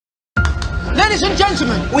Ladies and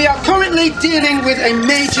gentlemen, we are currently dealing with a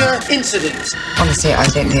major incident. Honestly, I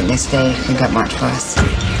don't think this day can get much worse.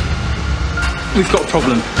 We've got a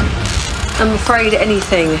problem. I'm afraid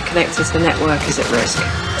anything connected to the network is at risk.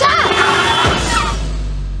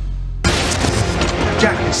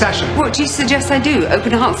 Jack, it's Sasha. What do you suggest I do?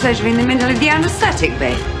 Open heart surgery in the middle of the anaesthetic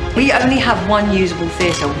bay? We only have one usable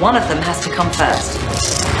theatre. One of them has to come first.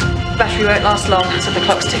 Battery won't last long, so the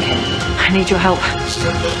clock's ticking. I need your help.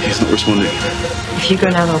 He's not responding. If you go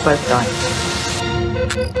now, they'll both die.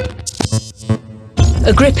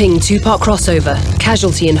 A gripping two-part crossover,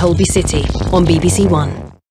 Casualty in Holby City, on BBC One.